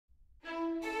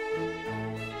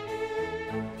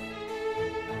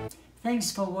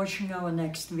Thanks for watching our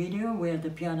next video. We're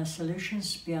the Piano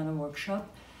Solutions Piano Workshop,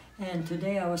 and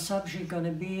today our subject going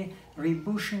to be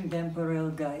rebushing damper rail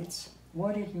guides.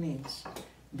 What it means.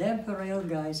 Damper rail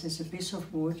guides is a piece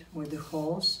of wood with the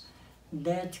holes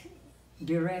that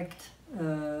direct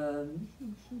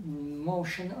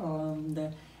motion on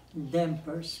the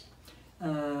dampers.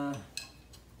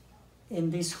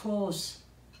 In these holes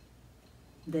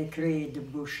they create the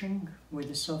bushing with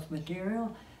the soft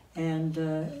material, and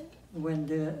when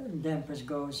the dampers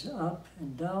goes up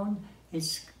and down,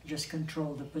 it's just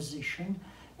control the position.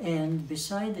 And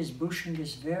beside this, bushing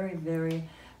is very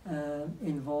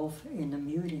involved in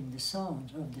muting the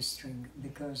sound of the string,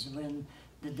 because when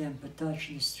the damper touch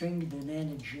the string, then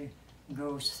energy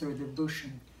goes through the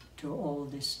bushing to all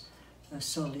this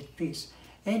solid piece.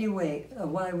 Anyway,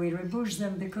 why we rebush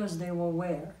them? Because they will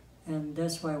wear, and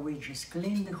that's why we just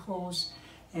clean the holes,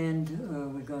 and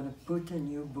we're going to put a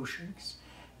new bushings.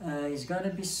 It's going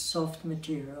to be soft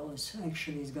material. It's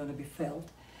going to be felt.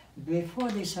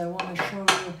 Before this, I want to show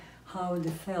you how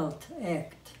the felt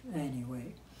act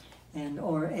anyway, and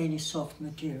or any soft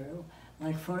material.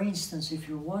 Like for instance, if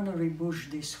you want to rebush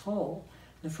this hole,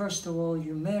 first of all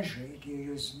you measure it. You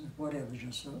use whatever,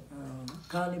 just a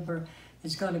caliber.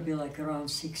 It's going to be like around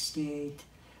 68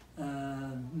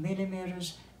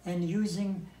 millimeters, and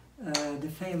using the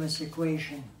famous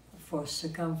equation for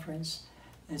circumference.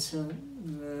 It's a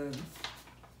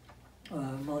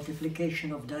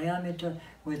multiplication of diameter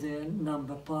with a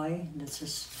number pi.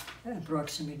 That's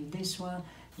approximately this one.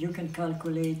 You can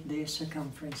calculate the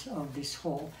circumference of this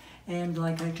hole, and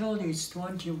like I told you, it's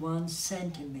 21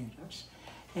 centimeters.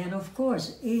 And of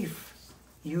course, if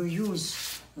you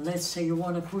use, let's say you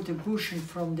want to put a bushing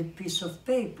from the piece of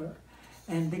paper,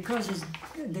 and because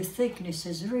the thickness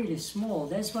is really small,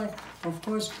 that's why, of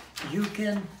course, you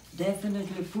can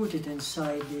definitely put it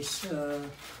inside this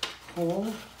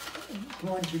hole,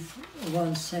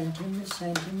 21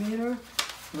 centimeter,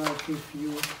 like if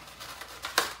you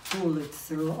pull it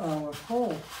through our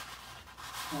hole,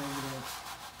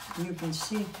 you can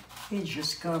see it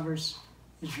just covers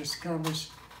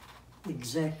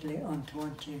exactly on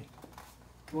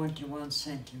 21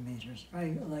 centimeters,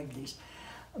 right, like this.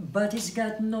 But it's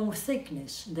got no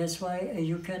thickness. That's why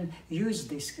you can use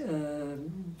this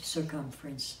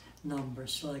circumference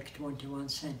numbers like 21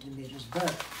 centimeters.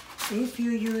 But if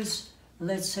you use,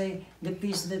 let's say, the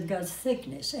piece that got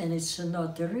thickness, and it's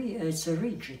not it's a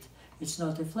rigid, it's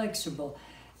not a flexible,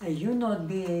 you'll not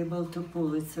be able to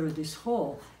pull it through this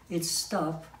hole. It's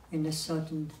stop in a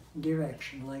certain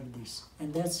direction like this,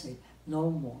 and that's it, no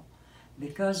more,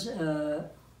 because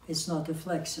it's not a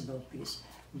flexible piece.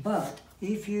 But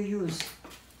if you use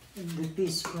the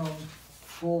piece from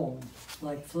foam,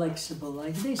 like flexible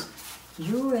like this,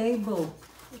 you're able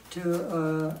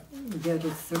to get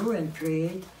it through and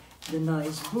create the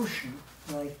nice bushing,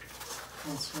 like,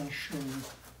 let's show you,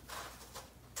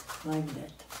 like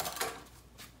that.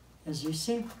 As you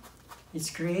see, it's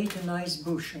create a nice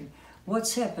bushing.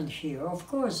 What's happened here? Of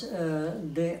course,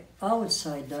 the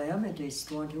outside diameter is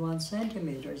 21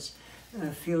 centimeters.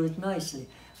 Feel it nicely.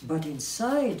 But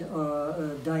inside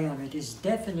diameter is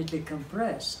definitely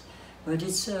compressed. But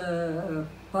it's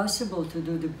possible to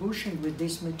do the bushing with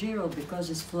this material because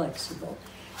it's flexible.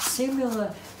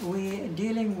 Similar, we're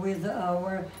dealing with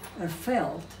our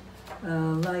felt.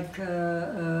 We're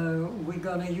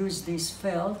gonna use this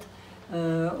felt,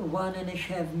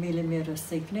 1.5 millimeter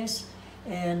thickness,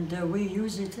 and we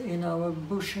use it in our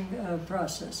bushing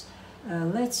process.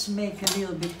 Let's make a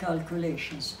little bit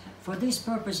calculations. For these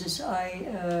purposes,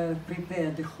 I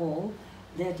prepared the hole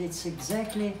that it's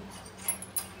exactly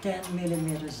 10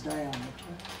 millimeters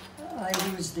diameter. I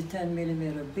use the 10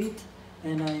 millimeter bit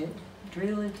and I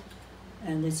drill it,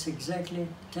 and it's exactly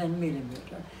 10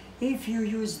 millimeter. If you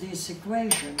use this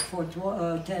equation for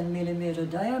 10 millimeter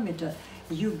diameter,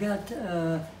 you got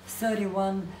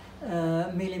 31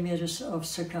 millimeters of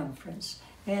circumference.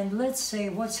 And let's say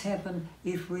what's happened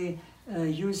if we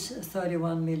use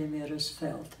 31 millimeters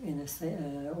felt in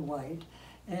a wide.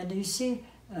 And you see,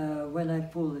 when I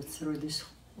pull it through this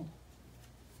hole,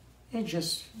 it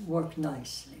just worked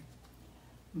nicely.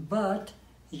 But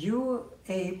you're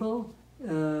able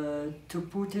to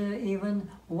put even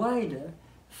wider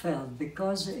felt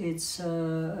because it's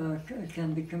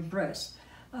can be compressed.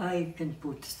 I can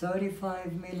put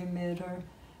 35 millimeter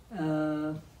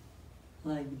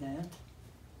like that.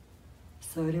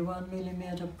 31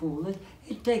 millimeter, pull it.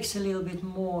 It takes a little bit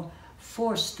more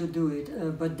force to do it,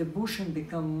 but the bushing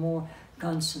become more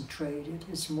concentrated.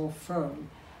 It's more firm,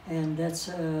 and that's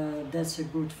a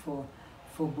good for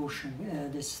bushing.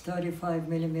 This 35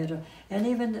 millimeter and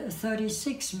even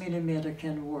 36 millimeter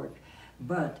can work.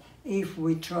 But if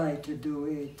we try to do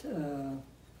it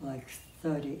like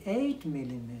 38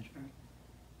 millimeter,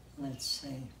 let's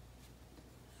say,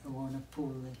 I want to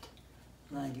pull it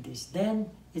like this, then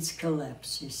it's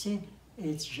collapsed, you see?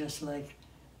 It's just like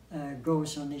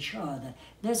goes on each other.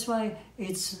 That's why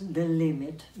it's the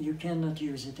limit. You cannot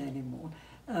use it anymore.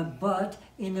 But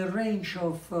in a range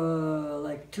of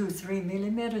like 2-3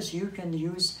 millimeters, you can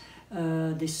use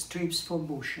these strips for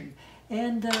bushing.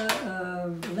 And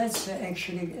let's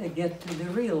actually get to the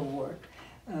real work.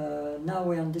 Now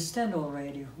we understand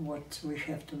already what we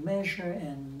have to measure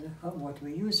and what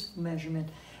we use for measurement.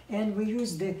 And we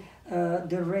use the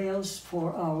rails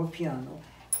for our piano.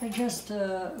 Just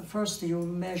first you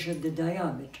measure the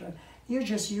diameter. You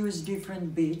just use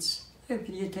different beads.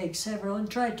 You take several and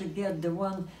try to get the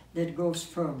one that goes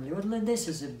firmly. Well, this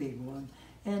is a big one.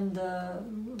 And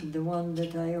the one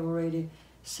that I already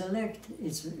select,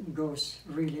 it goes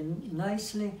really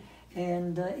nicely.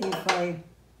 And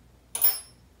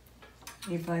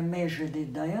if I measure the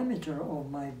diameter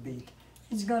of my bead,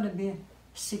 it's going to be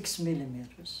 6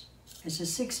 millimeters. It's a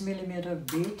 6 millimeter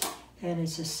bead, and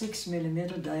it's a 6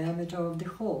 millimeter diameter of the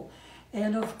hole.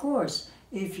 And of course,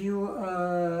 if you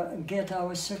get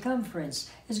our circumference,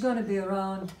 it's going to be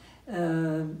around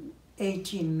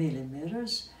 18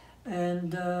 millimeters,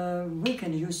 and we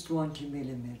can use 20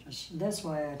 millimeters. That's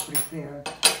why I prepare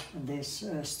this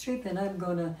strip, and I'm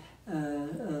going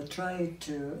to try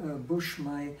to bush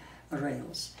my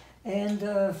rails. And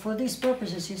for these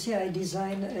purposes, you see, I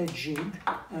designed a jig.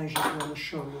 I just want to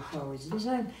show you how it's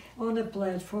designed. On a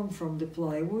platform from the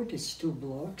plywood, it's 2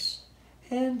 blocks,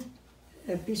 and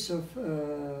a piece of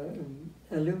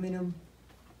aluminum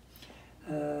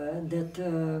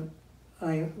that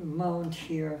I mount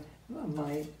here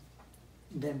my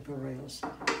damper rails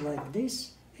like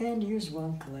this, and use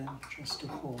one clamp just to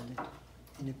hold it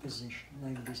in a position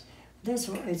like this. That's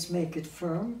why it's make it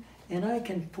firm, and I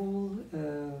can pull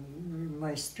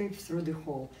my strip through the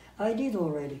hole. I did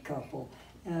already couple,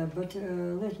 but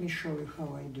let me show you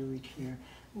how I do it here.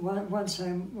 Once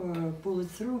I pull it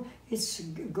through,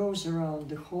 it goes around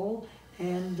the hole,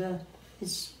 and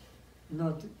it's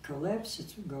not collapse,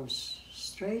 it goes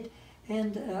straight.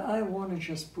 And I want to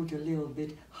just put a little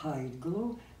bit hide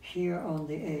glue here on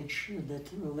the edge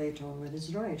that later on when it's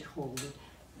dry it hold it.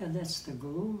 And that's the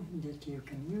glue that you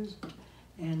can use.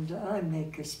 And I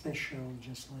make a special,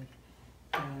 just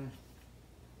like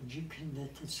jig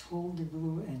that it's hold the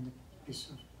glue and a piece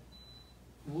of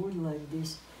wood like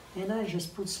this. And I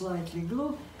just put slightly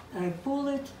glue, I pull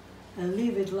it, I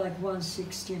leave it like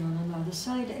 1/16 on another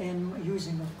side, and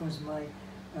using of course my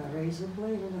razor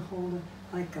blade and a holder,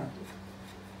 I cut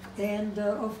it. And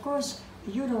of course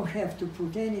you don't have to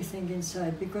put anything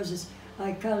inside because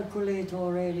I calculate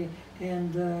already,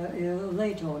 and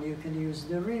later on you can use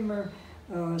the rimmer,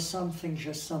 something,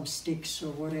 just some sticks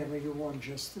or whatever you want,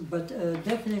 but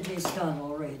definitely it's done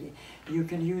already. You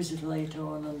can use it later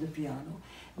on the piano.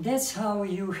 That's how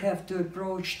you have to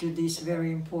approach to this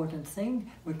very important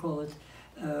thing. We call it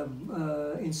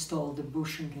install the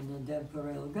bushing and the damper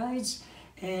rail guides.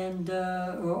 And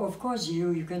of course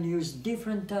you can use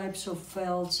different types of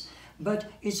felts, but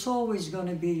it's always going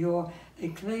to be your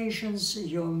equations,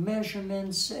 your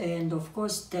measurements, and of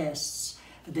course tests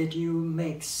that you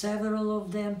make several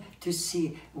of them to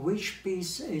see which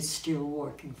piece is still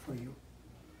working for you.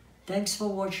 Thanks for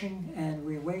watching, and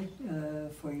we wait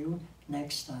for you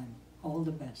next time. All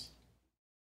the best.